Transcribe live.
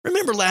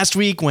Remember last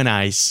week when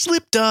I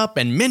slipped up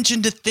and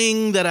mentioned a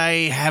thing that I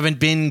haven't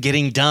been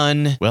getting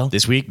done? Well,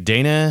 this week,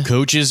 Dana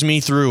coaches me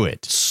through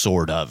it,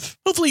 sort of.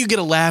 Hopefully you get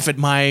a laugh at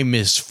my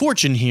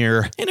misfortune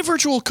here in a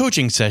virtual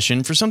coaching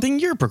session for something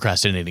you're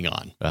procrastinating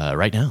on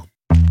right now.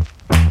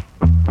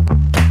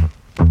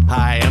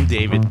 Hi, I'm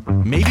David.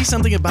 Maybe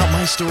something about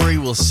my story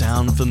will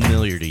sound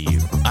familiar to you.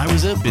 I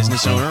was a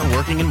business owner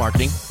working in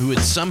marketing who had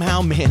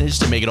somehow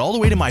managed to make it all the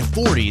way to my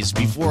 40s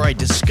before I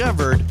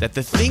discovered that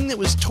the thing that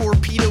was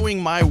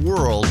torpedoing my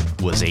world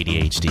was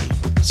ADHD.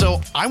 So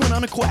I went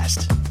on a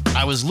quest.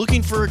 I was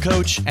looking for a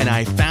coach and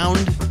I found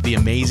the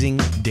amazing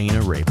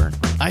Dana Rayburn.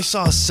 I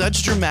saw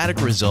such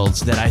dramatic results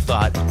that I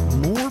thought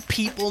more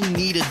people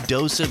need a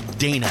dose of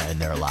Dana in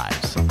their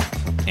lives.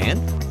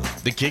 And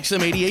the Kick Some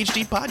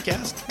ADHD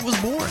podcast was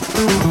born.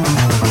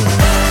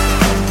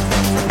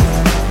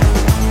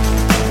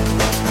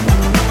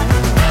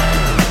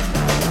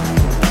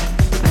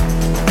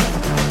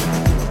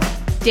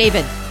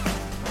 David.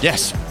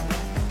 Yes.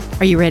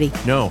 Are you ready?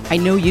 No. I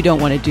know you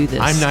don't want to do this.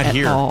 I'm not at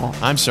here. All.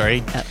 I'm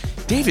sorry.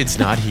 David's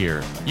not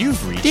here.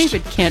 You've reached.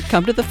 David can't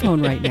come to the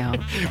phone right now.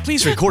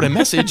 Please record a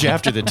message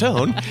after the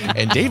tone,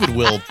 and David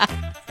will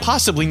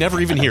possibly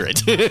never even hear it.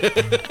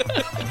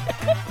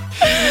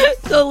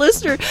 So,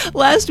 listener,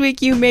 last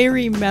week you may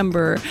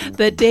remember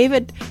that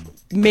David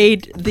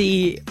made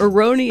the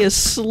erroneous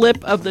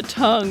slip of the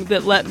tongue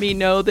that let me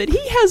know that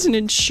he has an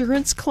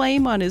insurance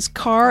claim on his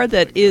car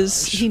that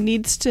he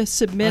needs to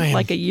submit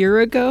like a year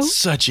ago.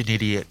 Such an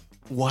idiot.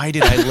 Why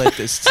did I let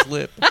this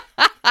slip?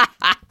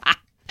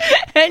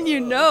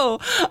 And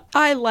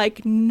I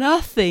like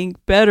nothing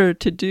better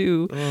to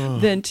do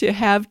than to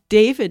have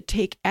David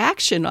take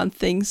action on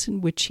things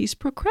in which he's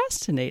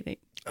procrastinating.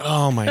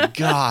 Oh my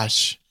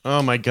gosh.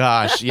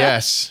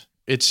 Yes,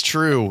 it's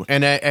true.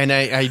 And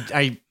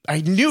I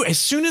knew as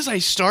soon as I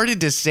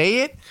started to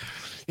say it,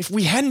 if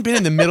we hadn't been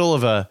in the middle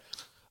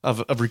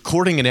of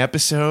recording an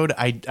episode,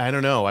 I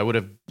don't know. I would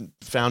have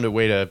found a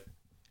way to.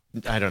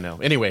 I don't know.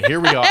 Anyway,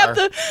 here we are. Have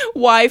the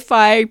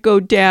Wi-Fi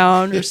go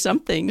down or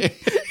something.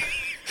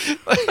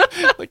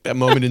 Like that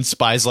moment in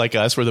Spies Like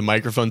Us where the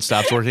microphone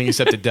stops working,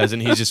 except it doesn't.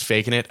 He's just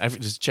faking it.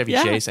 It's Chevy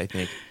Chase, I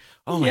think.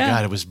 Oh my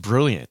God, it was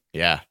brilliant.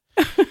 Yeah.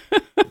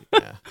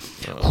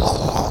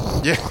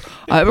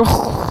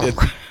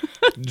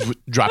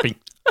 Dropping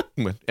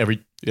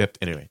every. Yep.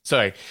 Anyway,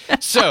 sorry.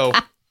 So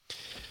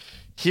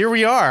here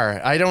we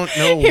are. I don't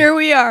know. Here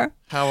we are.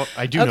 How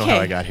I do know how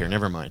I got here.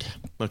 Never mind.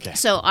 Okay.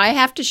 So I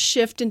have to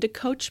shift into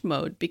coach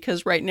mode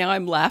because right now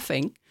I'm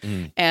laughing,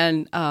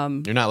 and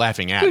you're not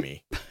laughing at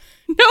me.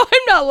 No,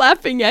 I'm not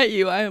laughing at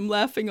you. I am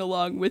laughing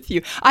along with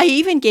you. I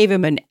even gave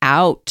him an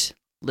out,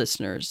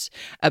 listeners,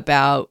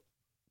 about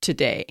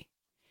today.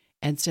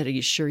 And said, are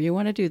you sure you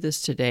want to do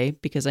this today?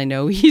 Because I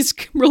know he's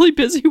really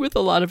busy with a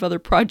lot of other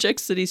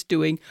projects that he's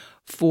doing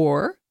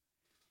for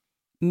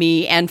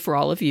me and for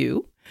all of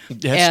you.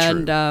 That's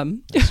true.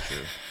 That's true.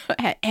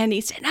 And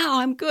he said, no,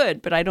 I'm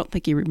good. But I don't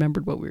think he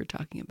remembered what we were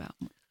talking about.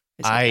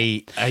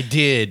 I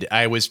did.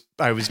 I was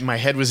my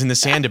head was in the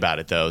sand about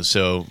it though.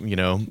 So,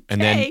 and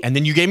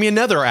then you gave me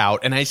another out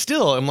and I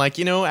still am like,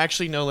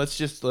 actually, no, let's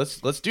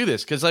do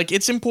this. Cause like,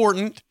 it's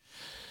important.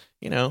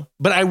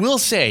 But I will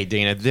say,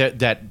 Dana,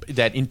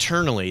 that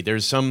internally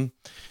there's some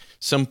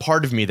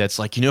part of me that's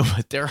like,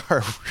 but there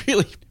are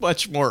really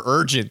much more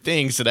urgent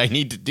things that I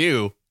need to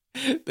do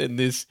than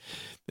this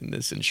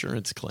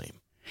insurance claim.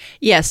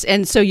 Yes,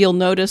 and so you'll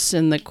notice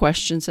in the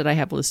questions that I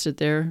have listed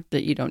there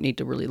that you don't need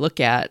to really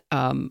look at.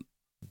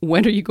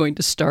 When are you going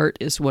to start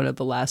is one of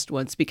the last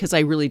ones because I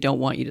really don't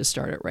want you to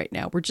start it right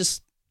now. We're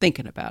just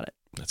thinking about it.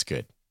 That's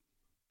good.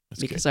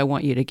 Because I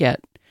want you to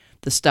get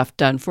the stuff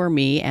done for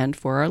me and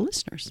for our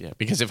listeners. Yeah,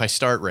 because if I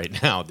start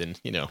right now, then,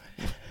 we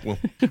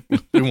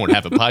won't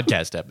have a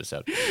podcast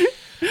episode.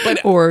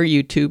 Or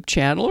YouTube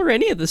channel or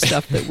any of the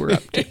stuff that we're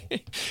up to.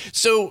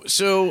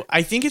 So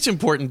I think it's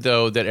important,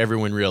 though, that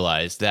everyone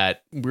realize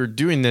that we're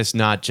doing this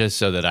not just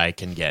so that I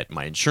can get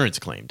my insurance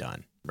claim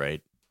done,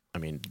 right? I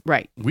mean,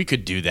 right. We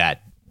could do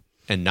that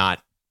and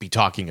not be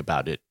talking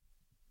about it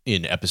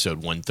in episode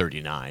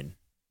 139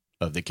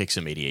 of the Kick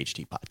Some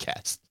ADHD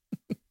podcast.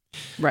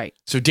 Right.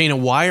 So, Dana,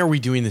 why are we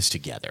doing this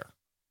together?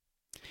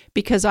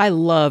 Because I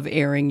love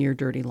airing your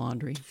dirty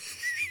laundry.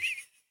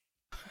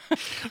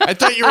 I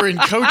thought you were in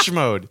coach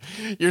mode.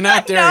 You're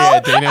not there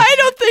yet, Dana. I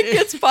don't think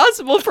it's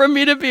possible for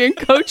me to be in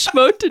coach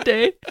mode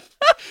today.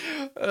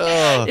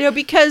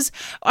 Because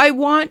I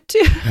want to.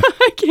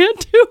 I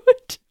can't do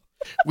it.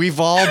 We've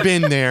all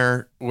been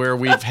there where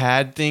we've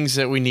had things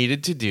that we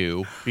needed to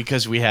do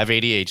because we have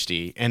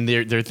ADHD, and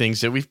they're things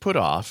that we've put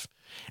off.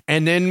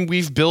 And then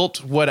we've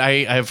built what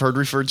I've heard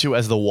referred to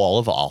as the wall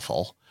of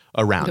awful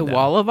around the them.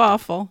 wall of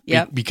awful.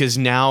 Yep. Because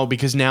now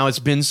it's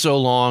been so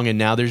long, and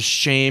now there's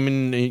shame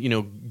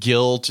and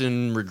guilt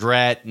and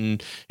regret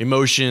and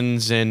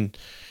emotions, and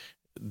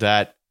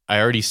that I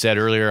already said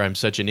earlier I'm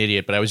such an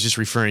idiot, but I was just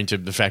referring to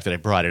the fact that I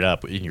brought it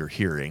up in your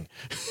hearing.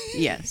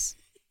 Yes.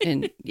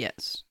 And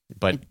yes.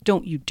 But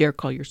don't you dare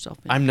call yourself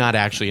an I'm not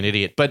actually an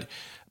idiot, but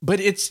But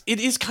it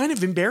is kind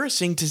of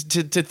embarrassing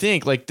to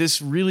think like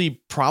this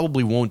really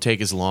probably won't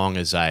take as long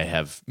as I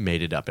have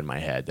made it up in my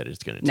head that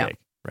it's going to take.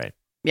 Right.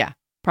 Yeah,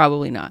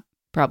 probably not.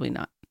 Probably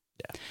not.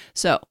 Yeah.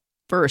 So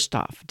first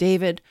off,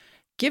 David,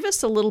 give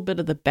us a little bit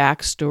of the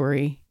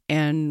backstory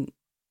and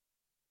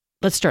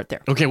let's start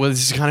there. Okay. Well,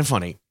 this is kind of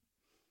funny.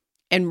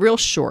 And real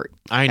short.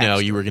 I know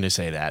backstory. you were going to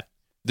say that.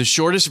 The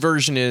shortest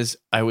version is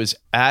I was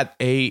at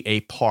a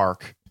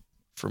park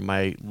for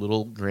my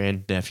little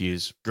great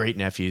nephew's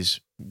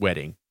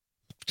wedding.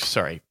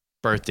 Sorry,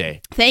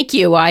 birthday. Thank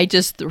you. I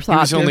just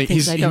thought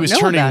he was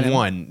turning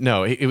 1.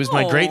 No, it was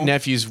my great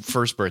nephew's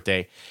first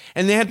birthday,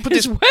 and they had put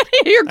his this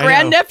wedding, your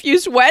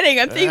grandnephew's wedding.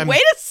 I'm thinking,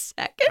 wait a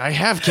second. I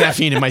have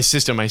caffeine in my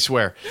system, I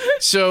swear.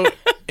 So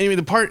anyway,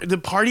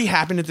 the party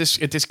happened at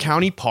this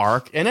county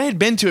park, and I had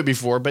been to it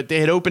before, but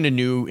they had opened a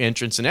new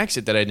entrance and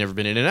exit that I'd never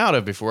been in and out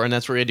of before, and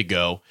that's where we had to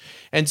go.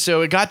 And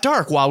so it got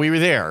dark while we were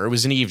there. It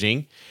was an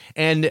evening,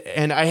 and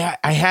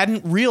I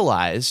hadn't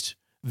realized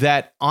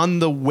that on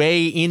the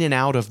way in and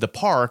out of the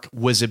park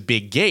was a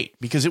big gate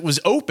because it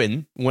was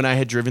open when I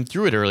had driven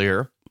through it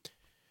earlier.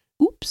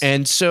 Oops.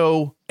 And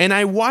so, and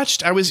I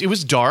watched, it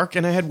was dark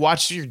and I had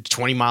watched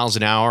 20 miles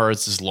an hour.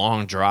 It's this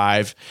long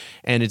drive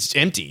and it's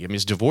empty. I mean,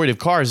 it's devoid of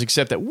cars,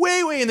 except that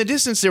way in the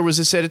distance, there was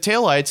a set of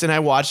taillights and I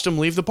watched them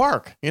leave the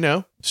park,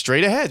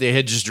 straight ahead. They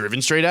had just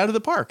driven straight out of the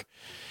park.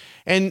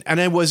 And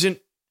I wasn't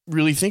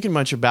really thinking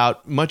much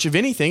of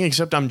anything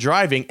except I'm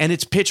driving and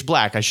it's pitch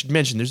black. I should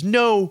mention there's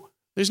no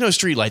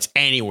streetlights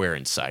anywhere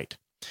in sight.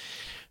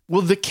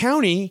 Well, the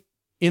county,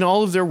 in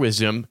all of their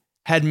wisdom,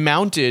 had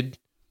mounted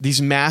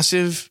these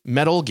massive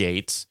metal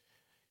gates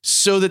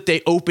so that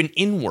they open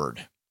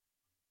inward.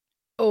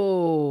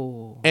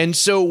 Oh. And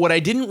so what I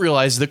didn't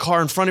realize, the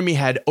car in front of me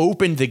had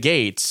opened the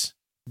gates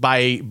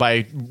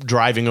by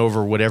driving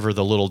over whatever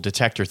the little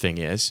detector thing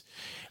is.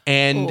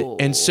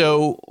 And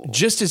so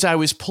just as I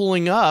was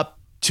pulling up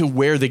to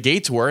where the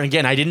gates were, and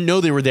again, I didn't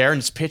know they were there and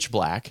it's pitch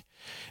black,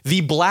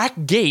 the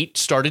black gate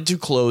started to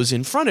close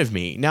in front of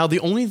me. Now, the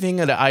only thing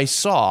that I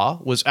saw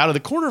was out of the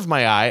corner of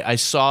my eye, I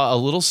saw a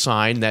little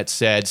sign that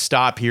said,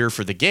 "Stop here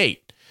for the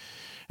gate."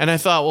 And I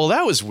thought, well,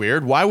 that was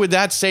weird. Why would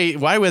that say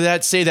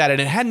that?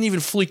 And it hadn't even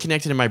fully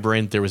connected in my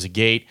brain that there was a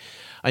gate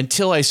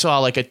until I saw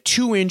like a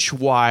 2-inch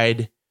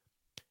wide,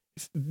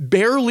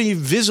 barely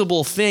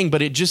visible thing,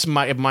 but it just,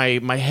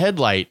 my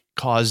headlight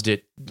caused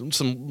it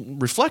some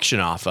reflection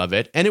off of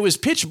it. And it was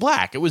pitch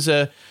black. It was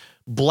a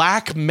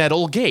black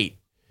metal gate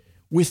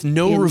with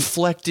no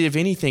reflective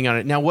anything on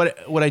it. Now,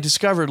 what I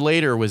discovered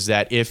later was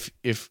that if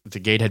the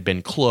gate had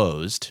been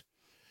closed,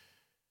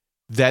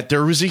 that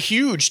there was a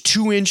huge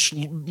 2-inch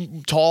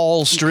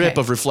tall strip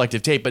of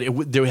reflective tape,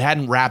 but they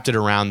hadn't wrapped it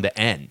around the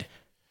end.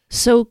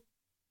 So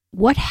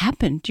what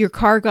happened? Your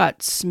car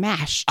got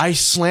smashed. I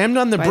slammed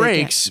on the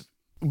brakes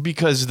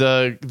because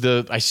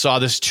I saw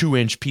this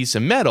 2-inch piece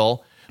of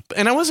metal,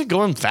 and I wasn't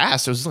going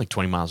fast. It was like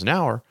 20 miles an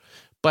hour,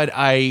 but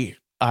I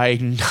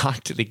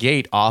knocked the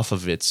gate off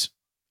of its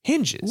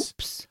hinges.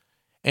 Oops.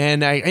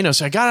 And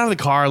so I got out of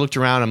the car, I looked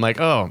around, I'm like,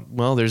 oh,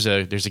 well, there's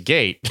a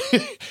gate.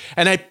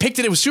 And I picked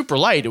it. It was super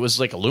light. It was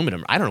like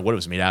aluminum. I don't know what it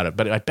was made out of,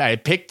 but I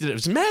picked it. It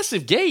was a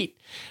massive gate.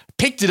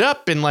 Picked it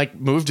up and like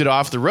moved it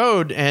off the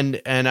road and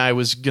I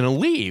was going to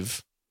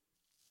leave.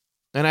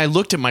 And I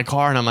looked at my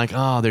car and I'm like,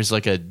 oh, there's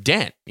like a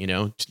dent,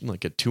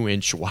 like a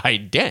 2-inch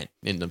wide dent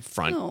in the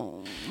front.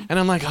 Oh. And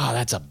I'm like, oh,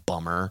 that's a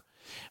bummer.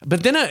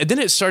 But then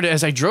it started,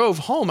 as I drove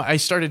home, I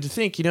started to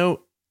think,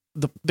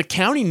 the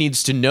county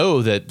needs to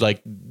know that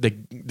like the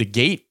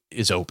gate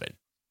is open,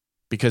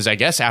 because I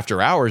guess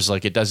after hours,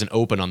 like it doesn't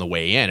open on the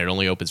way in. It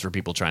only opens for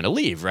people trying to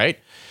leave. Right.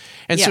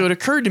 And so it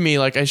occurred to me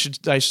like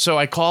so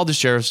I called the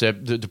sheriff's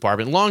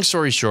department. Long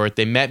story short,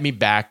 they met me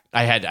back.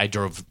 I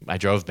drove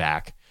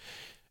back,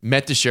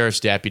 met the sheriff's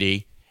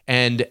deputy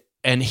and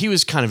he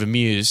was kind of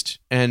amused.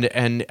 And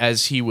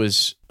as he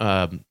was,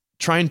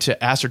 trying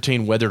to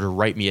ascertain whether to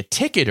write me a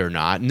ticket or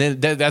not. And then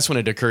that's when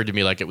it occurred to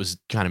me, like, it was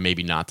kind of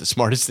maybe not the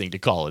smartest thing to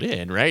call it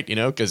in, right?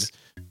 Because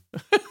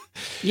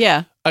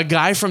a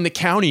guy from the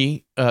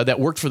county that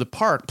worked for the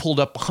park pulled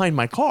up behind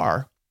my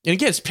car. And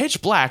again, it's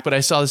pitch black, but I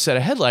saw the set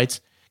of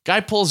headlights. Guy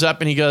pulls up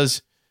and he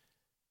goes,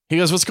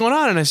 "What's going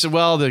on?" And I said,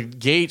 "Well, the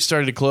gate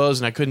started to close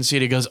and I couldn't see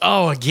it." He goes,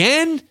 "Oh,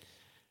 again?"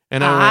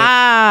 And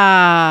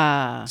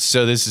I went,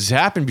 "So this has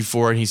happened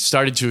before." And he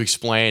started to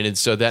explain. And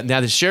so that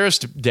now the sheriff's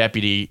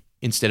deputy,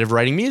 instead of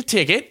writing me a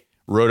ticket,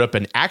 wrote up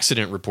an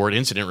incident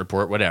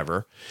report,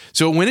 whatever.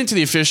 So it went into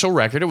the official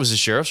record. It was a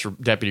sheriff's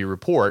deputy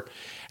report.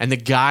 And the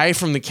guy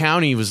from the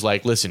county was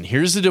like, "Listen,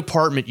 here's the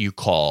department you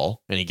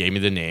call." And he gave me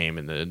the name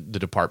and the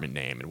department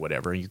name and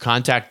whatever. And you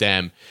contact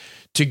them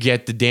to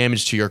get the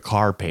damage to your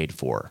car paid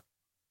for.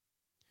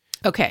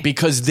 Okay.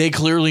 Because they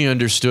clearly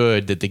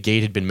understood that the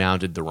gate had been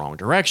mounted the wrong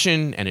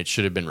direction and it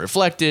should have been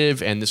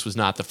reflective. And this was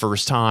not the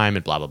first time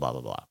and blah, blah, blah,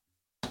 blah,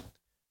 blah.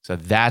 So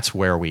that's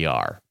where we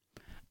are.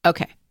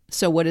 Okay.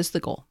 So what is the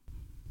goal?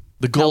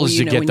 The goal is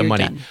to get the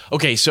money. Done.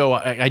 Okay. So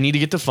I need to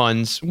get the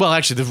funds. Well,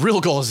 actually, the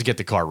real goal is to get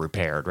the car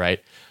repaired,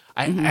 right?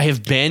 I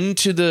have been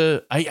to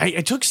the.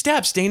 I took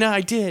steps, Dana.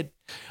 I did.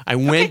 I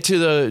went to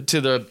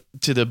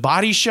the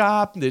body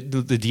shop, the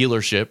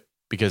dealership,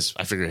 because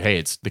I figured, hey,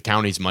 it's the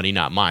county's money,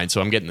 not mine.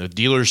 So I'm getting the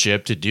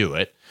dealership to do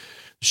it.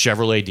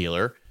 Chevrolet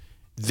dealer.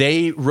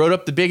 They wrote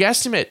up the big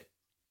estimate,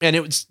 and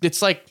it's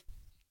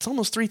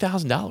almost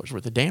 $3,000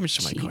 worth of damage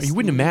to my car. You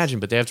wouldn't imagine,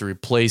 but they have to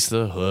replace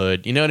the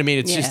hood. You know what I mean?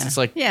 It's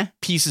like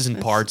pieces and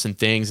parts and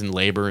things and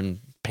labor and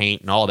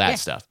paint and all that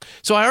stuff.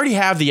 So I already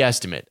have the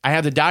estimate. I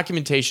have the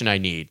documentation I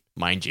need,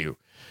 mind you.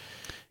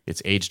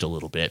 It's aged a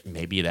little bit.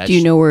 Maybe that's... Do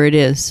you know where it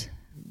is?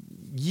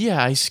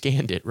 Yeah, I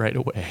scanned it right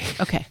away.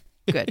 Okay,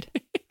 good.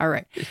 All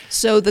right.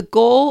 So the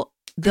goal...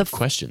 Good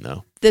question,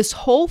 though. This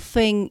whole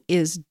thing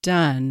is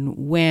done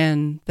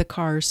when the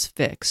car's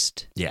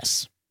fixed.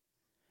 Yes.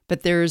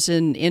 But there's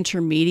an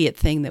intermediate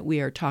thing that we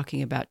are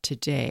talking about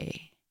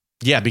today.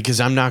 Yeah, because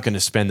I'm not going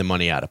to spend the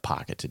money out of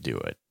pocket to do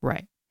it.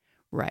 Right.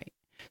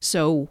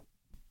 So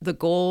the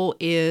goal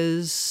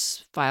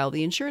is file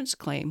the insurance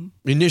claim.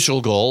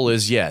 Initial goal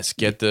is, yes,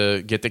 get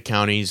the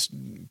county's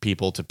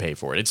people to pay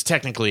for it. It's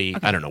technically,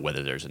 I don't know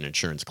whether there's an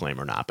insurance claim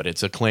or not, but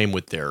it's a claim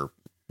with their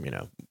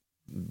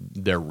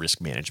risk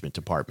management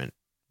department.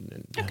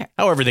 Okay.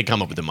 However they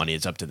come up with the money,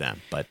 it's up to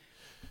them. But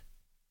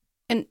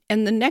and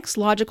the next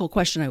logical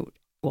question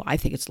I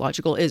think it's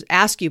logical is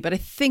ask you, but I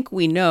think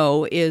we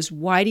know is,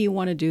 why do you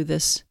want to do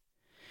this?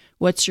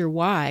 What's your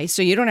why?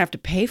 So you don't have to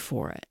pay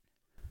for it.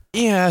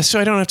 Yeah, so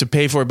I don't have to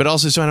pay for it, but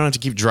also so I don't have to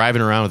keep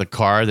driving around with a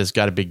car that's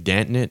got a big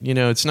dent in it.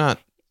 It's not.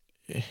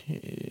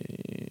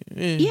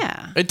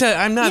 Yeah.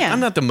 I'm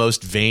not the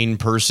most vain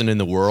person in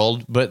the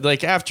world, but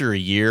like after a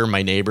year,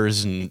 my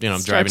neighbors and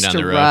I'm driving down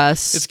the road,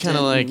 it's kind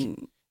of like,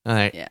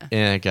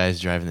 that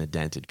guy's driving the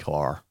dented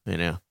car.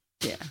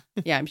 Yeah.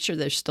 I'm sure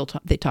they're still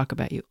they talk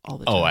about you all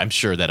the time. Oh, I'm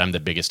sure that I'm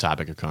the biggest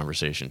topic of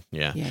conversation.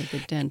 Yeah. Yeah, the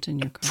dent in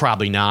your car.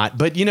 Probably not,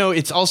 but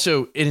it's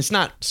also, and it's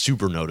not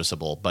super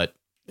noticeable, but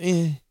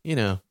it's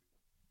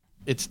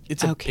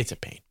a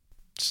pain.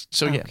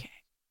 So yeah. Okay.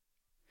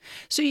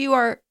 So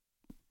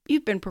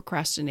you've been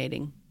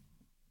procrastinating.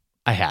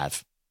 I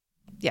have.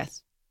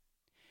 Yes.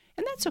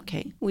 And that's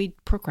okay. We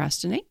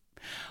procrastinate.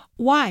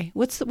 Why?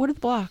 What are the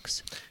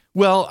blocks?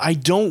 Well, I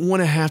don't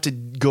want to have to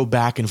go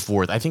back and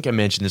forth. I think I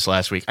mentioned this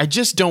last week. I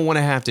just don't want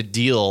to have to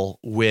deal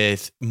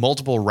with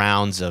multiple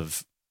rounds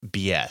of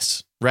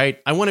BS,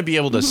 right? I want to be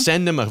able to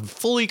send them a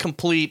fully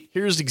complete,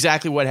 here's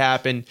exactly what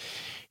happened.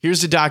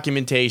 Here's the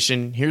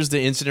documentation. Here's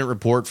the incident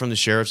report from the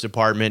sheriff's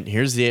department.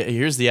 Here's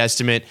the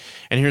estimate.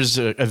 And here's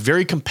a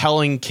very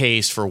compelling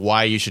case for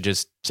why you should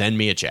just send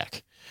me a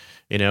check,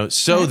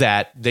 so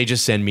that they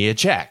just send me a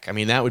check. I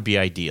mean, that would be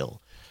ideal.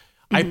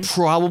 I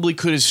probably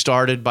could have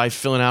started by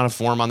filling out a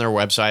form on their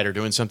website or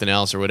doing something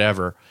else or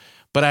whatever.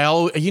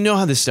 But you know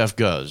how this stuff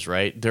goes,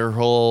 right? Their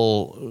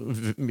whole,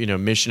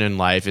 mission in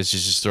life is to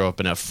just throw up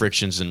enough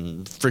friction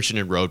and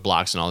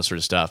roadblocks and all this sort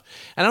of stuff.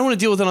 And I don't want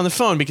to deal with it on the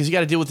phone because you got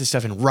to deal with this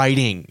stuff in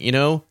writing.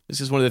 This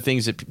is one of the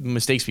things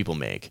mistakes people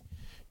make.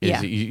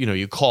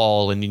 You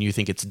call and then you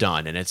think it's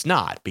done and it's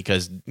not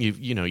because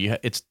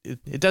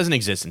it doesn't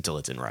exist until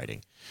it's in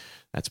writing.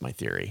 That's my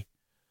theory.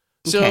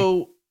 Okay.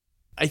 So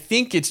I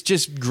think it's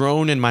just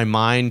grown in my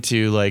mind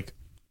to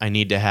I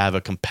need to have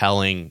a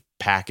compelling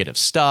packet of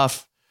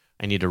stuff.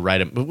 I need to write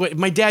him.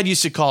 My dad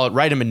used to call it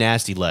write him a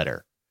nasty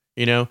letter.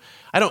 I'm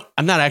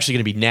not actually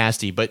going to be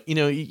nasty, but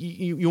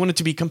you want it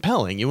to be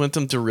compelling. You want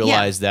them to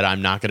realize that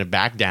I'm not going to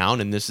back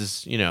down. And this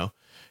is,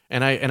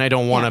 and I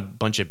don't want a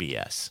bunch of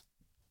BS.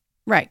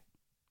 Right.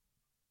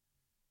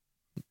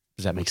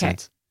 Does that make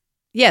sense?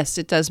 Yes,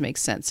 it does make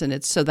sense.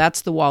 And so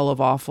that's the wall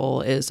of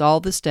awful is all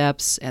the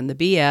steps and the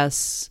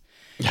BS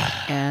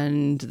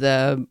and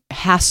the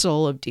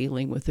hassle of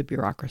dealing with the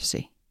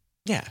bureaucracy.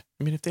 Yeah.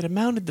 I mean, if they'd have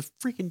mounted the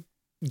freaking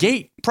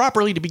gate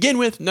properly to begin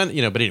with, but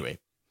anyway.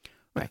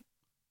 Right.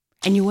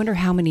 And you wonder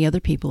how many other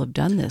people have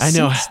done this. I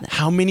know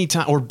how many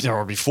times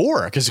or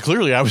before, because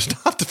clearly I was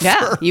not the first.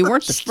 Yeah, you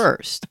weren't the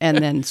first. And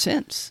then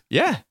since.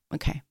 Yeah.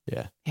 Okay.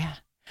 Yeah. Yeah.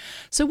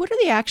 So what are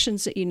the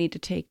actions that you need to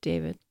take,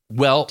 David?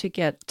 Well, I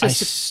guess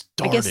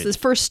the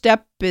first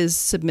step is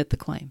submit the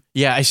claim.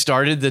 Yeah, I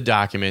started the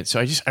document. So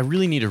I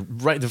really need to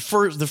write the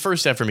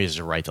first step for me is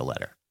to write the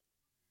letter.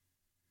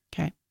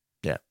 Okay.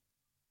 Yeah.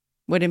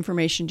 What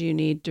information do you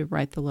need to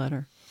write the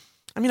letter?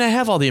 I mean, I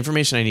have all the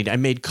information I need. I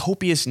made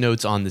copious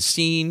notes on the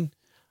scene.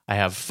 I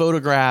have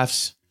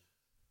photographs.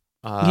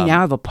 You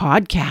now have a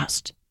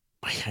podcast.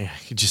 I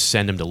could just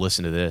send them to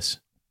listen to this.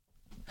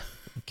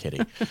 I'm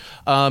kidding.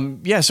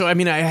 So, I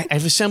mean,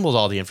 I've assembled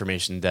all the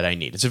information that I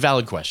need. It's a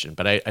valid question,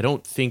 but I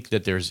don't think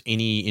that there's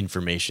any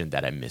information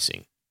that I'm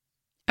missing.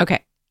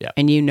 Okay. Yeah.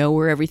 And you know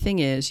where everything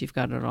is. You've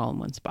got it all in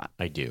one spot.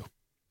 I do.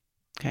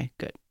 Okay,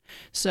 good.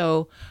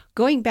 So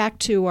going back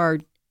to our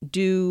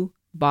do,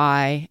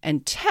 buy,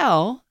 and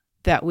tell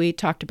that we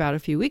talked about a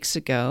few weeks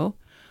ago,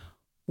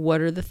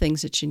 what are the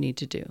things that you need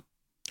to do?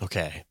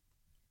 Okay.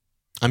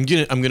 I'm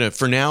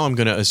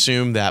gonna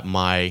assume that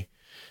my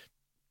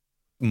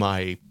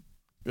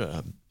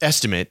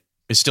estimate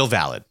is still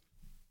valid.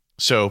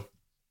 So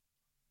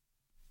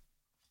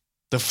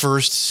The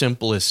first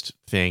simplest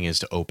thing is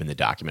to open the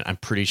document. I'm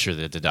pretty sure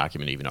that the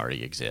document even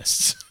already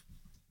exists.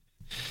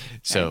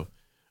 So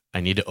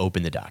I need to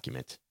open the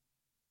document.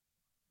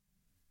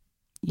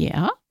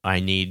 Yeah. I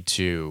need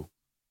to.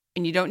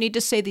 And you don't need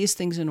to say these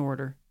things in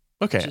order.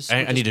 Okay. Just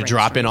I need to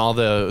drop in brainstorm.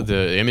 all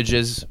the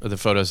images or the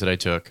photos that I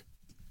took.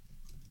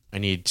 I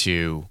need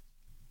to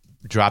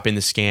drop in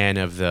the scan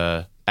of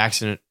the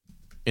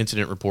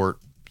incident report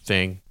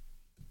thing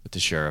that the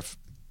sheriff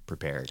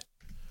prepared.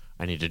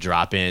 I need to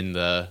drop in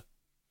the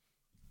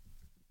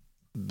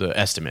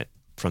estimate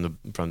from the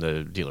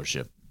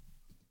dealership,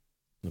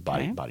 the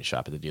body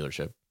shop at the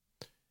dealership.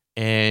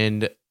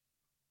 And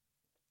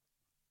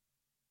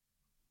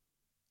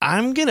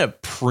I'm going to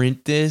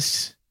print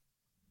this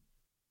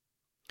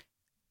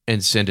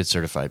and send it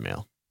certified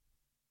mail.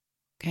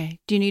 Okay.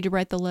 Do you need to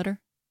write the letter?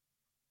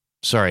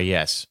 Sorry,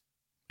 yes,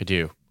 I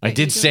do. I Wait,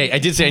 did you say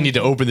don't- I need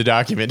to open the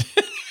document,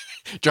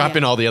 drop Yeah.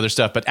 in all the other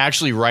stuff, but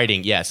actually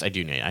writing, yes, I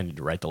do need. I need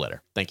to write the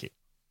letter. Thank you.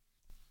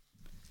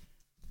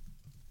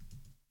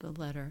 The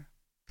letter.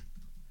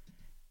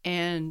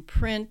 And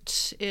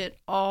print it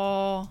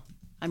all.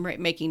 I'm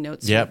making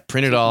notes. Yeah, here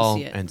print so it you can all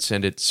see it. and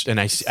send it. And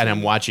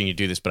I'm watching you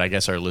do this, but I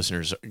guess our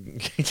listeners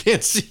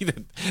can't see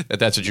that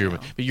that's what you're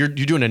doing. But you're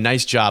doing a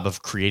nice job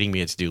of creating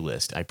me a to-do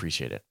list. I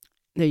appreciate it.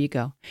 There you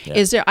go. Yeah.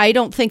 Is there? I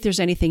don't think there's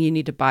anything you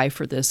need to buy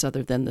for this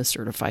other than the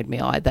certified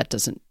mail. That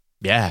doesn't.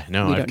 Yeah,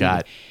 no, We I've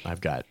don't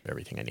need got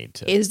everything I need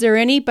to. Is there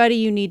anybody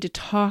you need to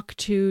talk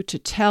to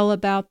tell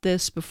about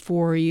this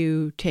before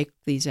you take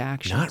these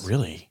actions? Not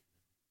really.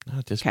 Not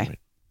at this Okay. point.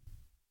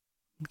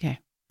 Okay.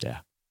 Yeah.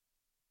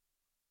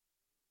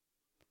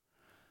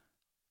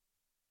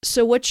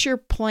 So what's your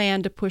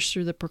plan to push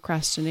through the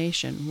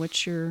procrastination?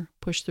 What's your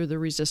push through the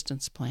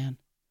resistance plan?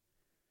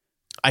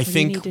 I do you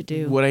think need to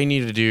do? what I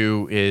need to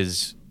do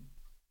is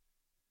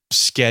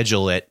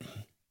schedule it,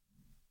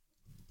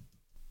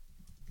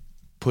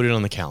 put it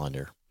on the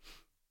calendar.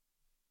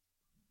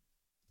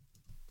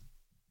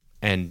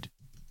 And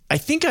I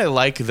think I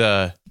like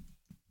the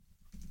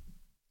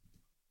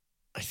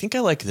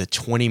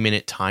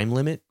 20-minute time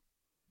limit.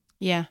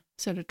 Yeah.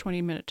 Set a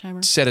 20-minute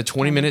timer. Set a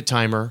 20-minute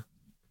timer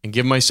and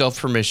give myself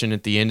permission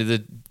at the end of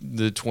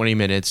the 20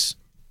 minutes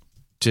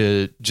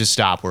to just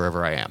stop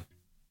wherever I am.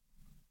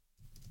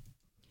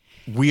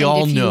 We And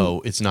all if you-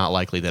 know it's not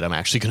likely that I'm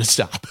actually going to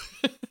stop.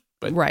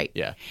 But Right.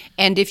 yeah.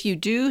 And if you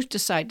do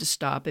decide to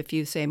stop, if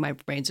you say my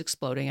brain's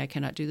exploding, I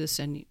cannot do this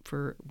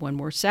for one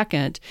more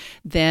second,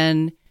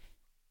 then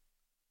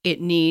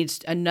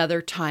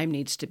another time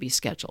needs to be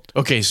scheduled.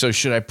 Okay, so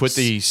should I put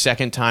the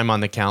second time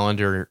on the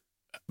calendar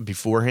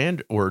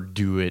beforehand or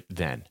do it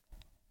then?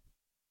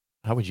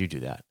 How would you do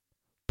that?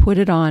 Put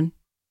it on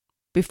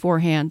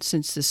beforehand,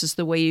 since this is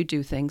the way you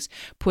do things.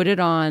 Put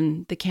it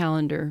on the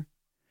calendar,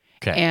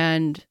 Okay.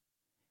 and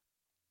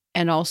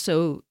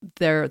also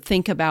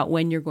think about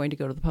when you're going to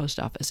go to the post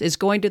office. Is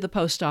going to the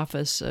post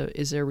office,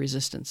 is there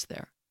resistance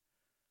there?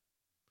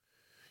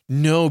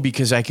 No,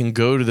 because I can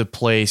go to the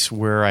place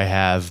where I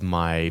have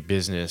my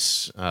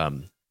business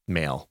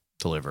mail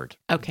delivered.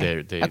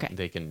 Okay.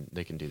 They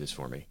can do this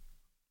for me.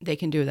 They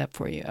can do that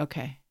for you.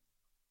 Okay.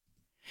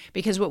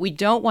 Because what we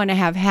don't want to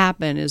have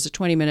happen is a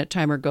 20-minute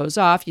timer goes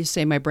off. You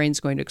say, my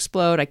brain's going to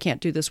explode. I can't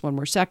do this one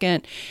more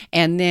second.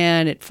 And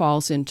then it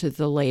falls into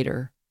the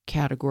later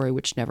category,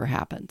 which never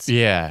happens.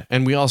 Yeah,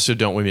 and we also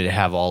don't want me to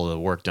have all the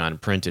work done,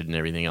 printed and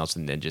everything else,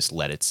 and then just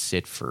let it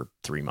sit for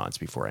 3 months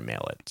before I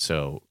mail it.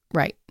 So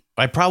Right.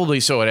 I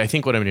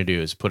think what I'm going to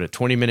do is put a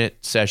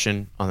 20-minute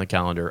session on the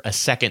calendar, a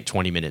second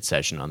 20-minute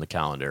session on the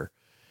calendar,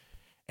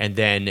 and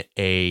then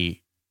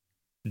a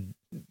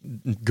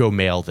go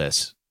mail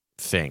this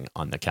thing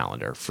on the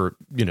calendar for,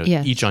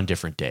 Yes. each on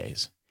different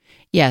days.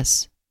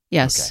 Yes.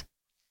 Yes. Okay.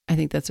 I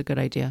think that's a good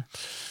idea.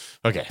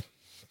 Okay.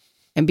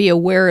 And be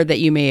aware that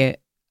you may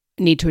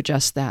need to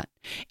adjust that.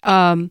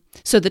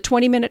 So the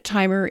 20-minute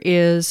timer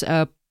is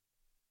a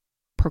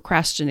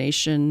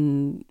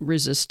procrastination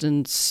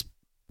resistance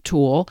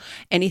tool.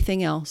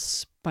 Anything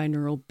else?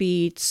 Binaural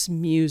beats,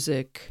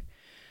 music,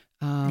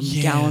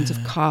 gallons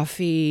of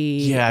coffee.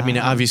 Yeah, I mean,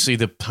 obviously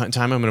the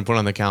time I'm going to put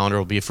on the calendar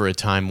will be for a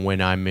time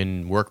when I'm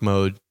in work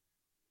mode,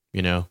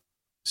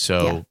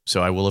 So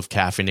I will have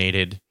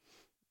caffeinated,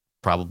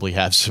 probably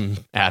have some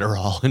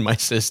Adderall in my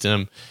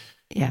system.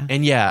 Yeah.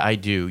 And yeah, I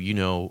do.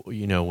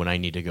 When I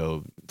need to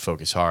go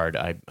focus hard,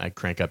 I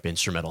crank up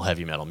instrumental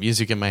heavy metal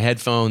music in my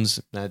headphones.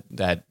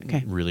 That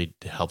Okay. really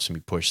helps me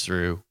push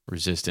through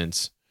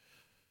resistance.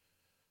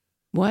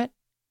 What?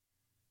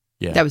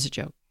 Yeah, That was a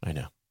joke. I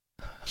know.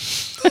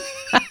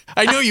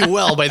 I know you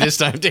well by this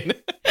time, Dana.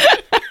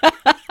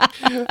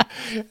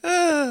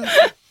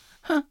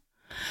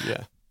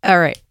 Yeah. All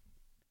right.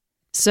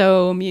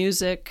 So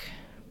music.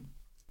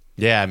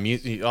 Yeah,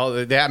 all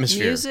the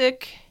atmosphere.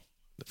 Music,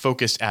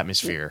 Focused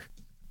atmosphere.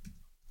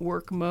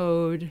 work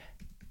mode,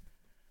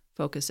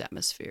 focus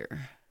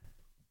atmosphere.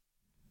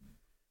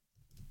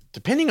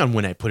 Depending on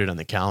when I put it on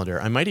the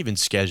calendar, I might even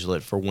schedule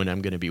it for when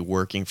I'm going to be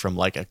working from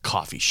like a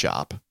coffee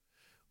shop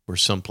or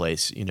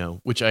someplace,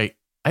 which I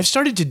I've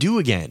started to do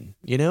again.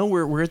 You know,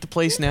 we're at the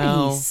place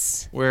now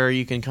Nice. where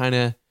you can kind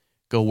of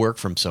go work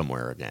from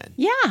somewhere again.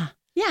 Yeah.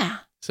 Yeah.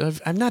 So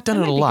I've not done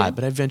That it a might be lot, good.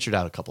 but I've ventured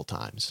out a couple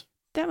times.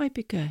 That might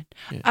be good.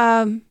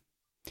 Yeah.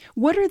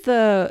 What are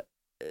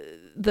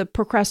the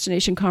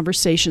procrastination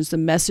conversations, the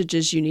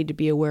messages you need to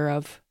be aware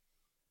of?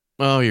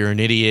 Oh, you're an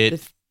idiot.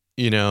 The-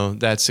 You know,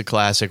 that's a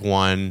classic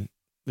one.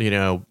 You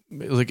know,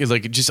 like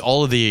just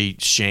all of the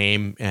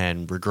shame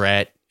and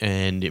regret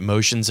and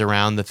emotions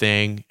around the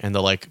thing, and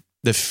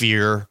the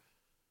fear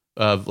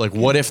of like,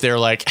 what if they're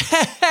like,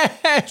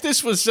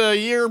 this was a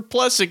year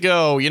plus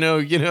ago, you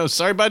know,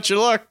 sorry about your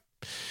luck.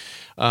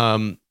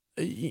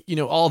 You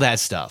know, all that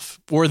stuff,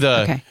 or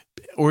Okay.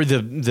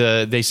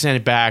 they send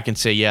it back and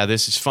say, yeah,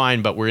 this is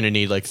fine, but we're going to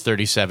need like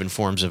 37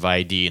 forms of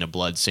ID and a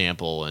blood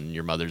sample and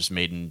your mother's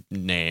maiden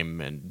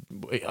name and,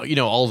 you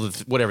know, all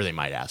the whatever they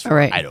might ask for. All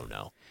right. I don't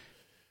know.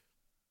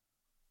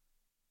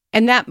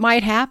 And that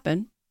might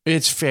happen,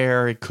 It's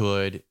fair. It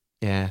could.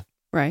 Yeah.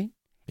 right?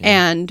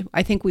 Yeah. And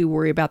I think we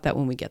worry about that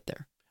when we get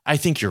there. I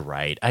think you're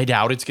right. I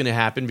doubt it's going to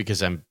happen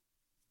because I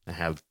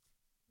have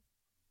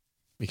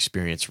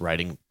experience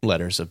writing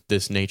letters of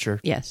this nature.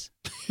 Yes.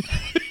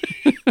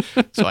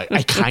 So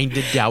I kind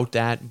of doubt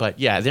that. But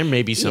yeah, there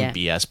may be some Yeah.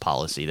 BS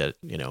policy that,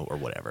 you know, or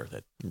whatever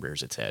that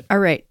rears its head. All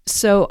right.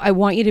 So I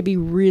want you to be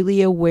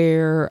really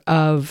aware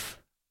of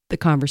the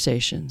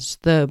conversations,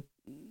 the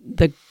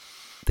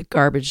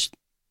garbage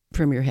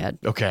from your head.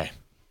 Okay.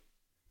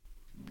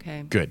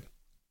 Okay. Good.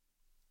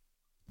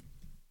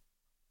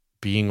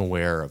 Being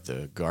aware of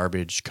the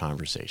garbage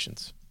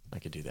conversations. I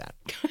could do that.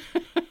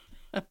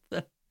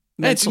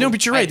 No,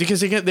 but you're right, because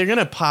they're going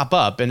to pop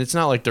up, and it's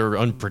not like they're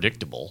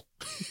unpredictable.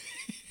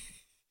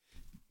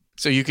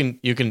 So you can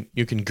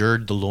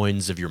gird the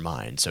loins of your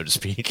mind, so to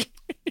speak.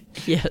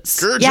 Yes.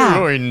 Gird Yeah.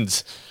 your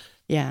loins.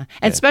 Yeah.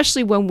 And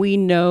especially when we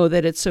know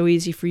that it's so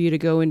easy for you to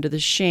go into the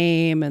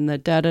shame and the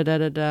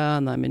da-da-da-da-da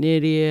and I'm an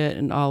idiot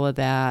and all of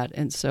that.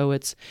 And so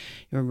it's,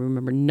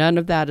 remember, none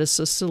of that is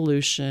a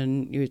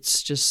solution.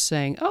 It's just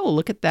saying, oh,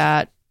 look at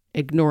that,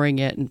 ignoring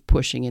it and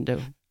pushing into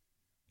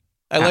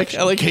I like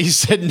how you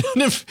said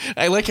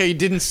I like how you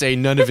didn't say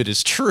none of it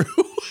is true.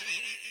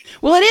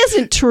 Well, it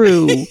isn't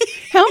true.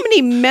 How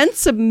many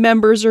Mensa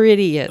members are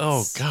idiots?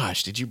 Oh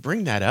gosh, did you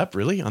bring that up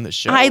really on the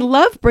show? I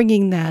love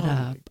bringing that Oh, my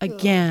up God.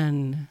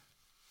 again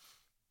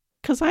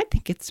because I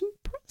think it's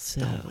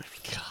impressive. Oh my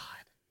God.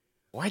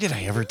 Why did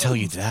I ever tell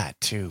you that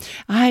too?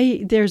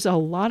 There's a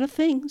lot of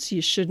things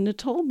you shouldn't have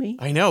told me.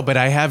 I know, but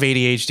I have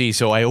ADHD,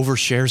 so I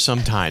overshare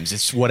sometimes.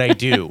 It's what I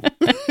do.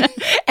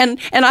 And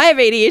I have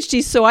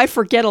ADHD, so I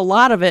forget a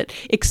lot of it,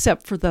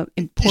 except for the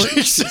important.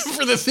 Except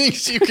for the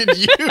things you can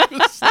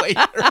use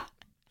later.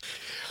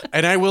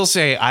 And I will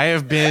say, I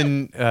have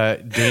been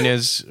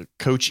Dana's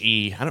Coach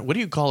E. What do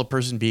you call a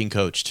person being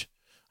coached?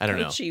 I don't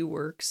know. Coachy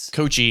works.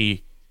 Coach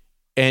E.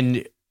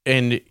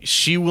 And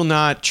she will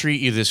not treat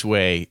you this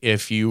way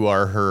if you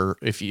are her,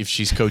 if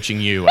she's coaching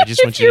you. I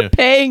just want you You're to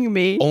paying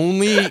me.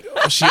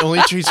 she only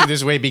treats you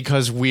this way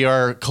because we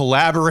are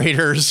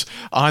collaborators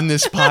on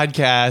this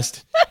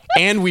podcast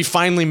and we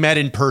finally met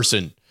in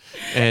person.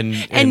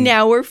 And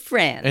now we're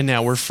friends. And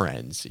now we're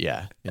friends.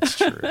 Yeah, it's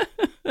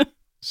true.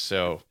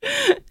 So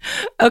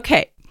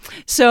Okay.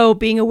 So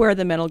being aware of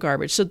the mental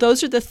garbage. So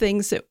those are the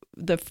things that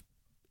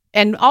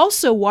and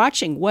also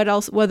watching what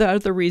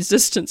other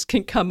resistance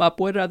can come up.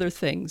 What other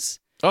things?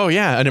 oh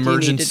yeah, an you need to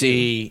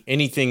emergency,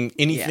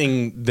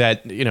 anything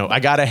that, you know, I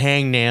got a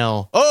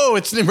hangnail. Oh,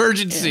 it's an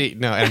emergency.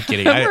 No, I'm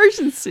kidding.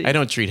 Emergency. I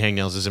don't treat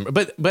hangnails as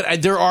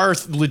but there are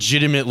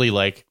legitimately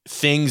like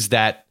things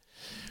that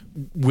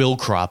will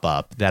crop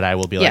up that I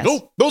will be like,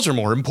 Yes. oh, those are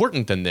more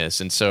important than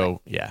this. And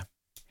so, yeah.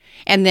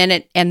 And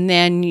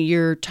then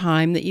your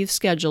time that you've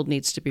scheduled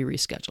needs to be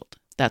rescheduled.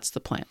 That's the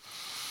plan.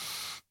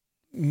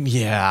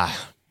 Yeah.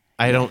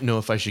 I don't know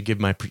if I should give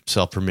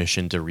myself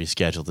permission to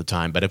reschedule the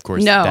time, but of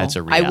course No, that's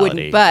a reality. I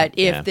wouldn't. But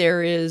if Yeah.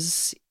 there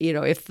is,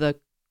 if the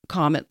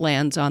comet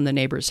lands on the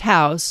neighbor's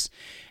house,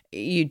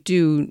 you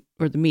do,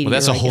 or the meteor. Well,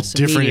 that's a I whole guess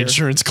different meteor.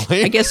 insurance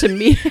claim. I guess a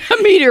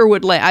meteor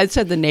would land. I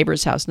said the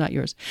neighbor's house, not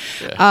yours.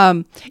 Yeah.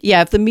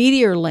 If the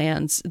meteor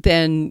lands,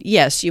 then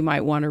yes, you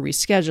might want to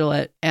reschedule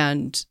it.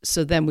 And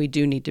so then we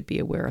do need to be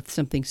aware if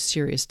something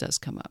serious does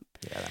come up.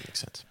 Yeah, that makes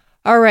sense.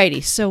 All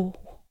righty. So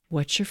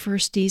what's your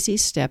first easy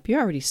step? You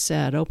already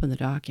said open the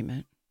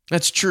document.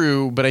 That's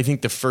true, but I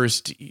think the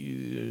first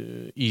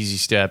easy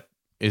step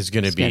is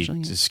going to be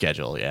Scheduling it. to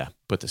schedule. Yeah,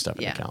 put the stuff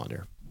in Yeah. the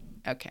calendar.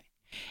 Okay.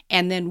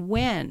 And then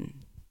when?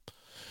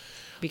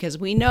 Because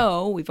we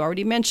know, we've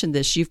already mentioned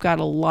this, you've got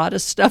a lot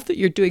of stuff that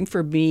you're doing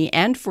for me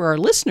and for our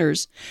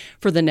listeners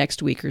for the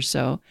next week or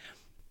so.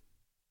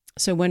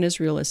 So when is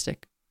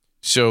realistic?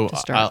 So To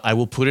start. I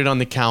will put it on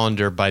the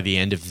calendar by the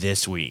end of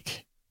this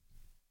week.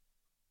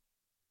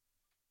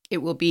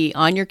 It will be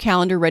on your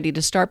calendar ready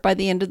to start by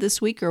the end of this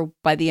week, or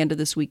by the end of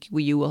this week,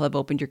 you will have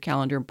opened your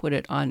calendar and put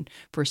it on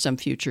for some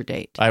future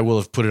date. I will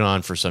have put it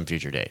on for some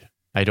future date.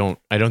 I don't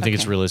think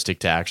it's Okay. realistic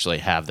to actually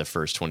have the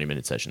first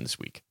 20-minute session this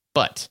week,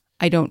 but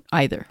I don't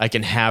either. I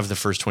can have the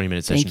first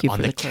 20-minute session Thank you on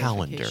for the the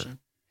calendar. clarification.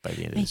 by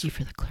the end of Thank this you week.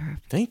 for the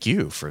clarification. Thank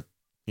you for,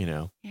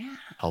 Yeah.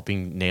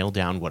 helping nail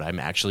down what I'm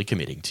actually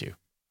committing to.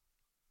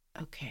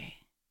 Okay.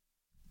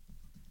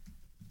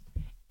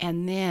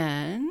 And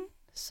then,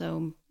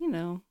 so,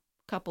 a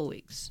couple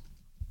weeks.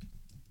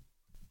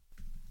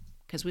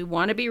 Because we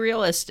want to be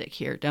realistic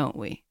here, don't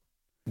we?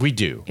 We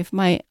do. If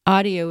my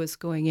audio is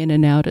going in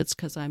and out, it's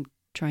because I'm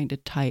trying to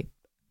type.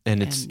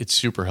 And it's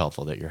super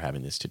helpful that you're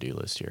having this to-do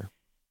list here.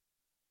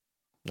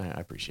 I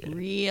appreciate it.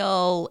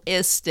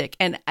 Realistic.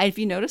 And if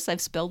you notice,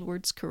 I've spelled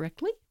words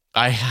correctly.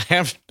 I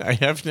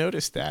have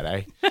noticed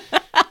that.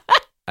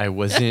 I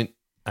wasn't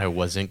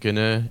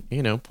gonna,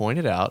 point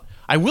it out.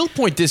 I will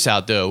point this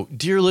out though,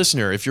 dear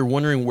listener, if you're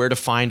wondering where to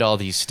find all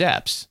these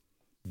steps,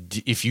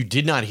 if you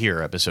did not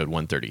hear episode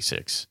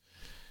 136,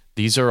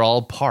 these are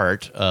all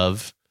part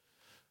of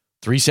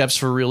 3 steps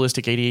for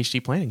realistic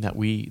ADHD planning that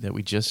we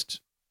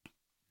just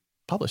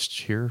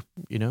published here,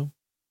 a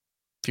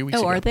few weeks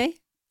ago. Oh, are they?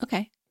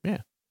 Okay. Yeah.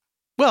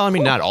 Well, I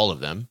mean, Cool. not all of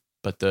them,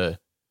 but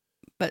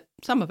But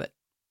some of it.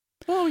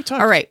 well, we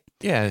talked. All right.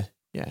 Yeah.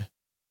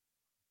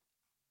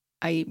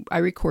 I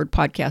record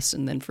podcasts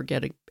and then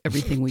forget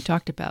everything we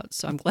talked about.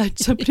 So I'm glad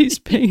somebody's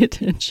paying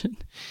attention.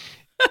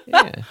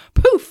 Yeah.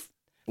 Poof.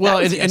 Well,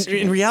 That was and yesterday.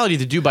 in reality,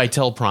 the do by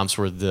tell prompts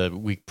were the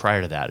week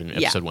prior to that in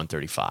episode Yeah.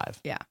 135.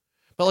 Yeah.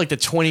 But like the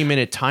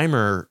 20-minute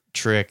timer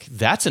trick,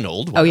 that's an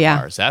old one Oh, of yeah.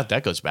 ours.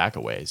 That goes back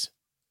a ways.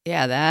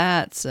 Yeah,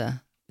 that's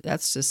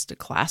just a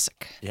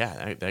classic.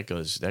 Yeah, that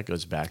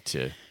goes back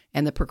to.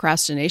 And the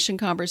procrastination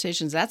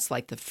conversations, that's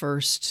like the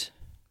first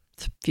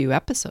few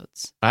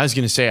episodes, I was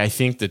going to say, I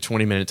think the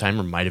 20-minute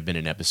timer might have been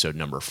in episode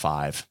number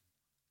 5.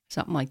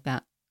 something like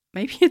that.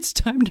 Maybe it's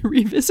time to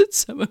revisit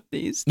some of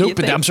these. Do Nope, you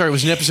but think? I'm sorry, it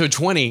was in episode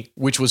 20,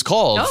 which was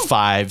called Oh.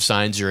 5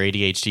 Signs Your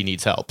ADHD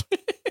Needs Help.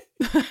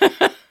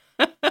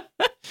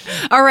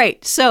 All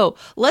right, so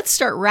let's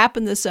start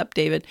wrapping this up,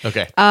 David.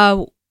 Okay.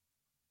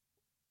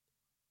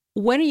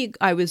 When are you?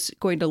 I was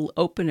going to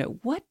open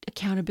it. What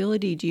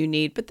accountability do you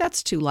need? But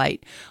that's too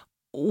light.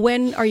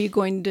 When are you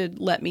going to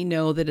let me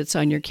know that it's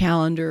on your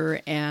calendar?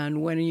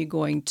 And when are you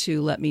going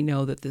to let me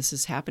know that this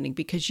is happening?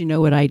 Because you know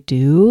what I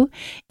do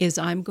is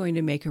I'm going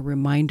to make a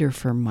reminder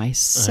for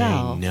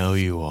myself I know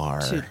you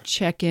are. to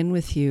check in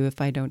with you if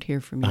I don't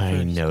hear from you I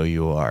first. know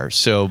you are.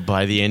 So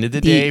by the end of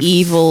the The day,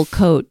 evil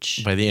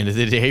coach. by the end of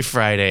the day,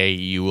 Friday,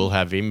 you will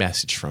have a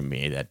message from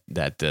me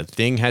that the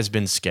thing has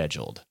been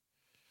scheduled.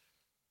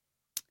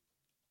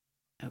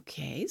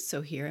 Okay,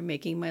 so here I'm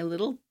making my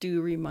little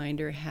do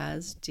reminder.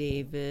 Has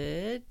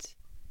David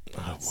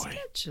Oh boy,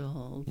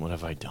 scheduled? what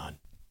have I done?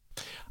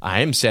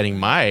 I am setting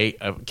my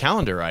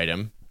calendar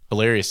item,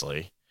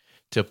 hilariously,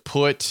 to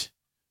put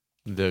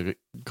the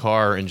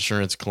car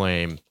insurance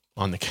claim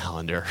on the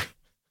calendar.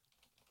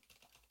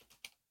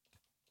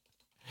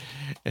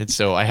 And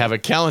so I have a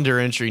calendar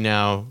entry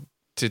now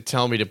to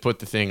tell me to put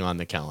the thing on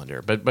the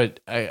calendar. But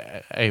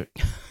I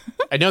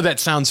know that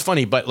sounds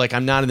funny, but like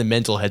I'm not in the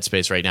mental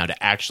headspace right now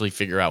to actually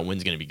figure out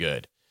when's going to be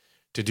good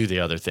to do the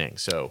other thing.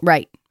 So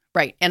Right.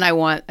 And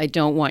I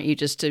don't want you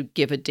just to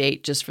give a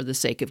date just for the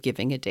sake of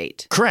giving a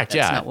date. correct,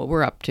 That's yeah. not what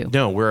we're up to.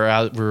 No, we're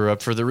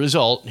up for the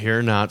result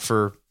here, not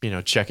for,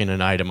 checking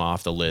an item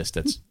off the list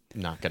that's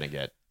not going to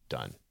get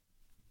done.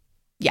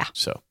 Yeah.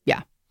 So,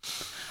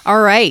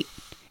 All right.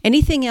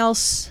 Anything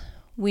else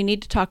we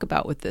need to talk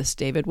about with this,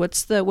 David?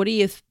 What's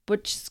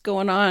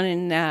going on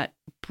in that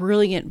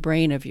brilliant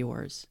brain of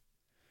yours?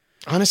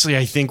 honestly,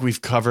 I think we've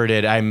covered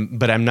it.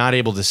 But I'm not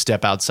able to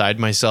step outside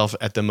myself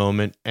at the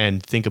moment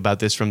and think about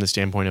this from the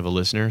standpoint of a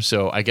listener.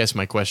 So, I guess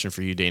my question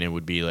for you, Dana,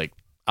 would be like,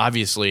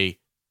 obviously,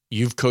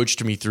 you've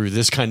coached me through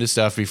this kind of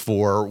stuff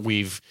before.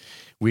 We've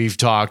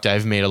talked.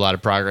 I've made a lot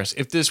of progress.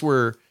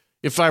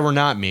 If I were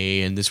not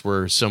me and this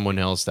were someone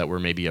else that were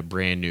maybe a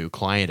brand new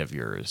client of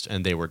yours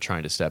and they were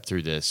trying to step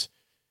through this,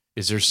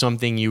 is there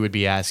something you would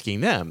be asking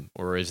them,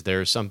 or is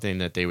there something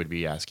that they would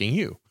be asking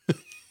you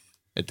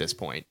at this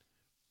point?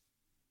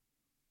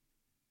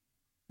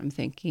 I'm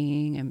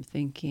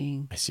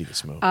thinking. I see the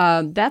smoke.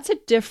 That's a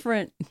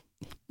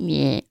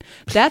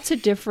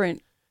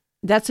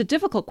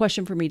difficult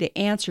question for me to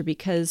answer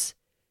because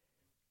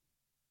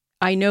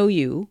I know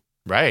you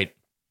Right.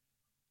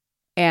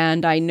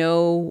 and I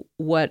know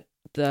what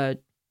the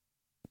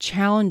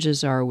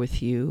challenges are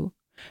with you.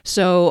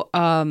 So,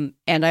 and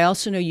I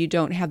also know you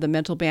don't have the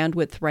mental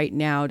bandwidth right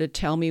now to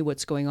tell me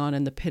what's going on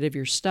in the pit of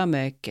your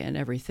stomach and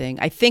everything.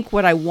 I think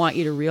what I want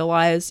you to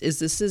realize is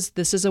this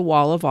is a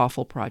wall of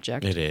awful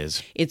project. It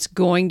is. It's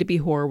going to be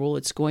horrible.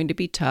 It's going to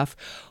be tough.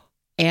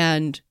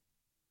 And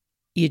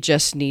you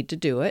just need to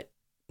do it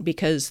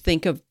because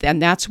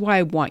and that's why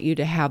I want you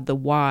to have the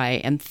why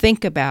and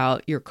think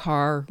about your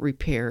car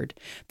repaired,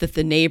 that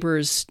the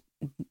neighbors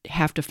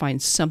have to find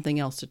something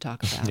else to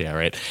talk about. Yeah,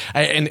 right.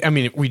 I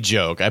mean, we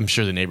joke. I'm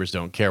sure the neighbors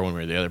don't care one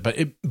way or the other,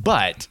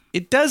 but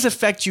it does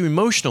affect you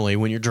emotionally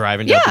when you're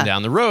driving up and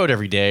down the road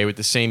every day with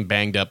the same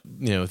banged up,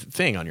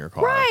 thing on your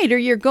car. Right. Or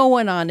you're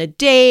going on a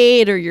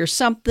date or you're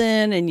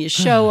something and you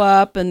show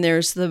up and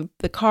there's the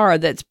car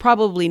that's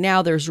probably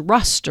now there's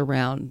rust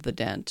around the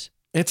dent.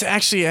 It's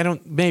actually, I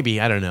don't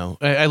know.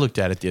 I looked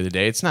at it the other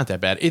day. It's not that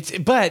bad.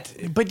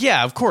 But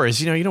yeah, of course,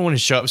 you don't want to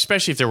show up,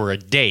 especially if there were a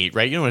date,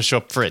 right? You don't want to show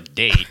up for a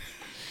date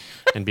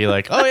and be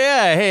like, oh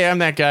yeah, hey, I'm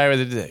that guy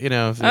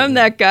with, I'm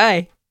that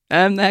guy.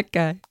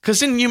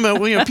 Because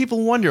then,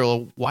 people wonder,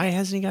 well, why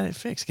hasn't he got it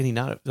fixed? Can he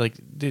not,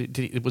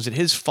 was it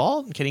his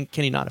fault? Can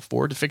he not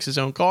afford to fix his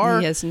own car?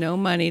 He has no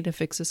money to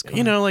fix his car.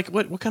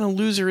 What kind of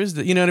loser is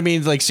that? You know what I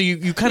mean? Like, so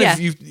you kind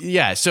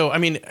of, so, I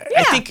mean,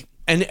 I think,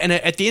 and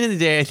at the end of the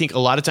day, I think a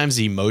lot of times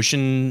the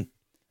emotion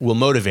will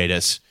motivate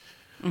us,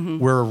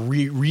 where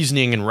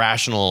reasoning and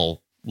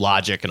rational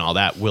logic and all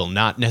that will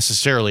not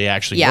necessarily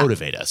actually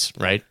motivate us,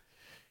 right?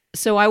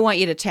 So I want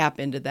you to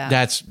tap into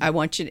that. I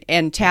want you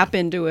to tap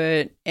into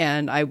it,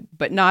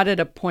 but not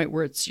at a point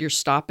where you're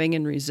stopping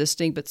and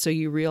resisting, but so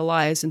you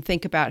realize and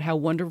think about how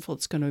wonderful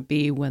it's going to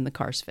be when the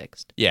car's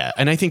fixed. Yeah,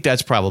 and I think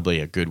that's probably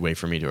a good way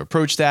for me to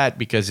approach that,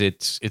 because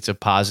it's a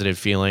positive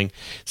feeling.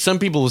 Some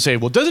people will say,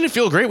 "Well, doesn't it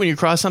feel great when you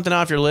cross something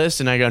off your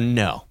list?" And I go,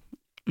 "No."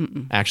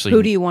 Actually,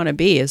 who do you want to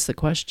be is the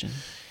question.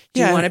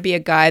 Do you want to be a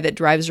guy that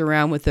drives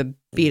around with a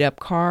beat up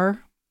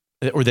car?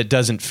 Or that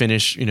doesn't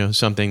finish,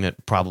 something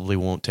that probably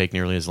won't take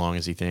nearly as long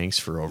as he thinks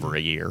for over a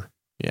year.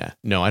 Yeah.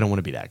 No, I don't want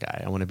to be that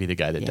guy. I want to be the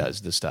guy that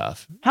does the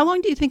stuff. How long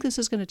do you think this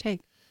is going to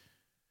take?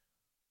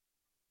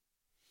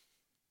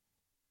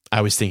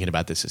 I was thinking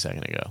about this a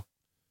second ago.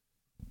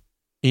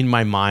 In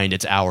my mind,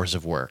 it's hours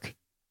of work.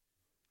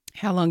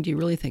 How long do you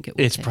really think it will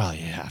take? It's probably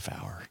a half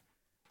hour.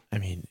 I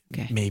mean,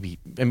 maybe.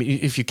 I mean,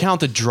 if you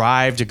count the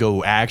drive to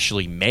go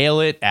actually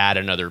mail it, add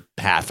another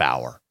half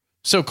hour.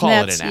 So call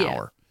it an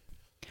hour.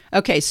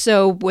 Okay,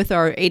 so with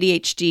our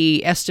ADHD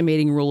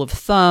estimating rule of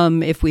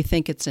thumb, if we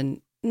think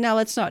now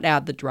let's not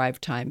add the drive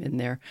time in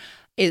there.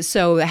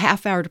 So a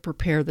half hour to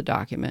prepare the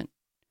document.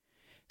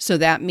 So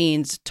that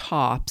means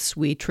tops,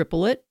 we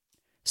triple it.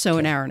 So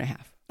an hour and a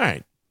half. All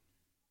right.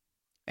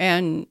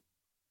 And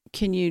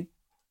can you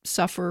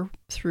suffer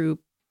through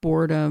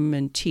boredom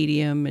and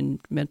tedium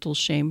and mental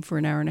shame for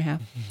an hour and a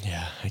half?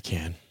 Yeah, I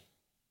can.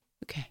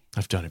 Okay.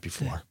 I've done it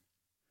before.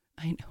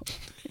 I know.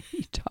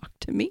 You talk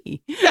to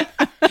me.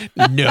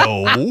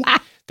 No,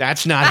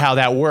 that's not how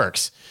that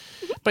works.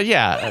 But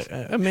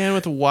yeah, a man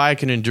with a why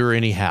can endure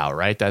anyhow,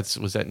 right?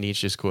 Was that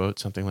Nietzsche's quote,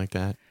 something like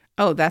that?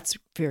 Oh, that's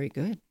very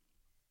good.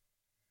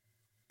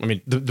 I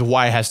mean, the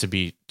why has to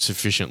be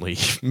sufficiently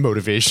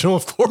motivational,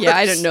 of course. Yeah,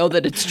 I don't know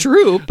that it's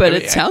true, but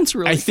it sounds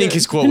really good. I think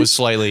his quote was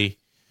slightly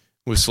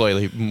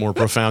more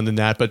profound than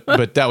that, but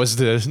that was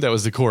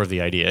the core of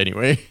the idea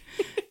anyway.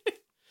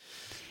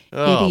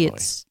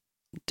 Idiots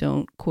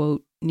don't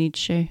quote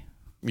Nietzsche.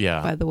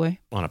 Yeah. By the way,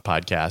 on a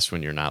podcast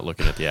when you're not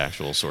looking at the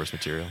actual source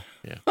material.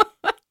 Yeah.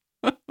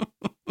 I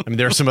mean,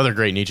 there are some other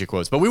great Nietzsche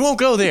quotes, but we won't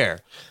go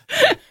there.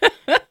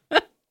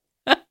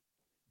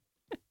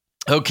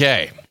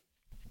 Okay.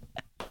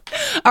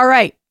 All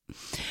right.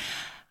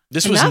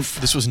 This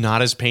was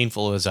not as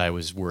painful as I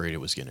was worried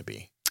it was going to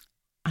be.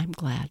 I'm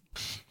glad.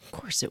 Of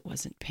course it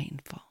wasn't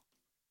painful.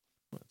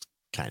 Well, it's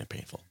kind of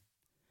painful.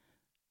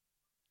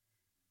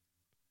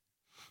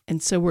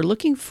 And so we're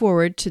looking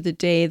forward to the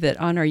day that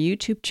on our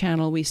YouTube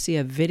channel, we see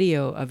a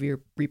video of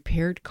your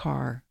repaired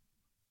car.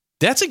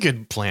 That's a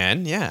good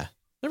plan. Yeah.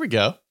 There we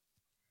go.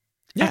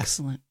 Yeah.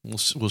 Excellent.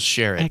 We'll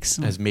share it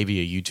as maybe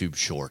a YouTube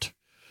short.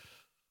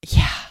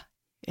 Yeah.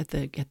 At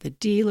the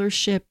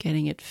dealership,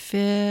 getting it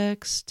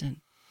fixed. And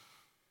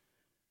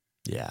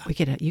yeah,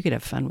 you could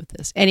have fun with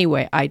this.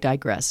 Anyway, I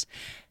digress.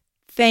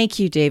 Thank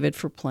you, David,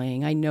 for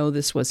playing. I know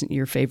this wasn't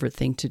your favorite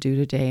thing to do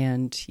today,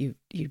 and you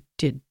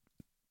did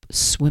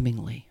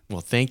swimmingly.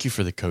 Well, thank you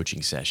for the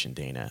coaching session,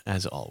 Dana,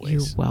 as always.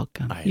 You're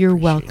welcome. You're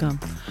welcome.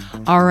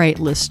 All right,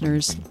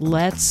 listeners,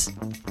 let's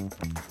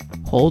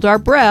hold our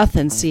breath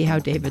and see how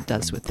David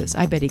does with this.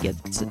 I bet he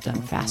gets it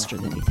done faster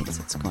than he thinks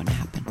it's going to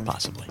happen.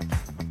 Possibly.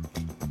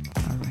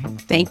 All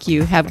right. Thank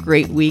you. Have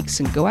great weeks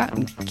and go out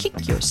and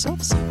kick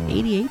yourself some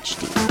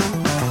ADHD.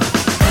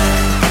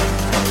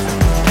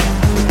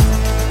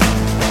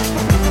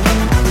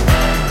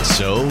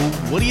 So,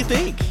 what do you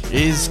think?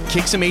 Is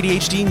Kick Some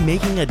ADHD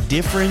making a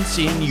difference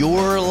in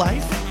your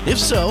life? If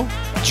so,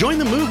 join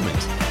the movement.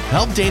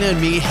 Help Dana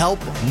and me help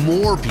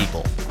more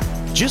people.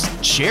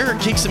 Just share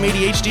Kick Some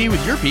ADHD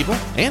with your people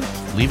and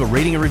leave a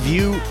rating and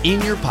review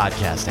in your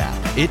podcast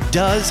app. It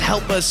does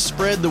help us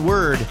spread the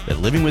word that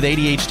living with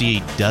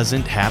ADHD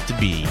doesn't have to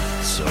be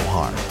so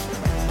hard.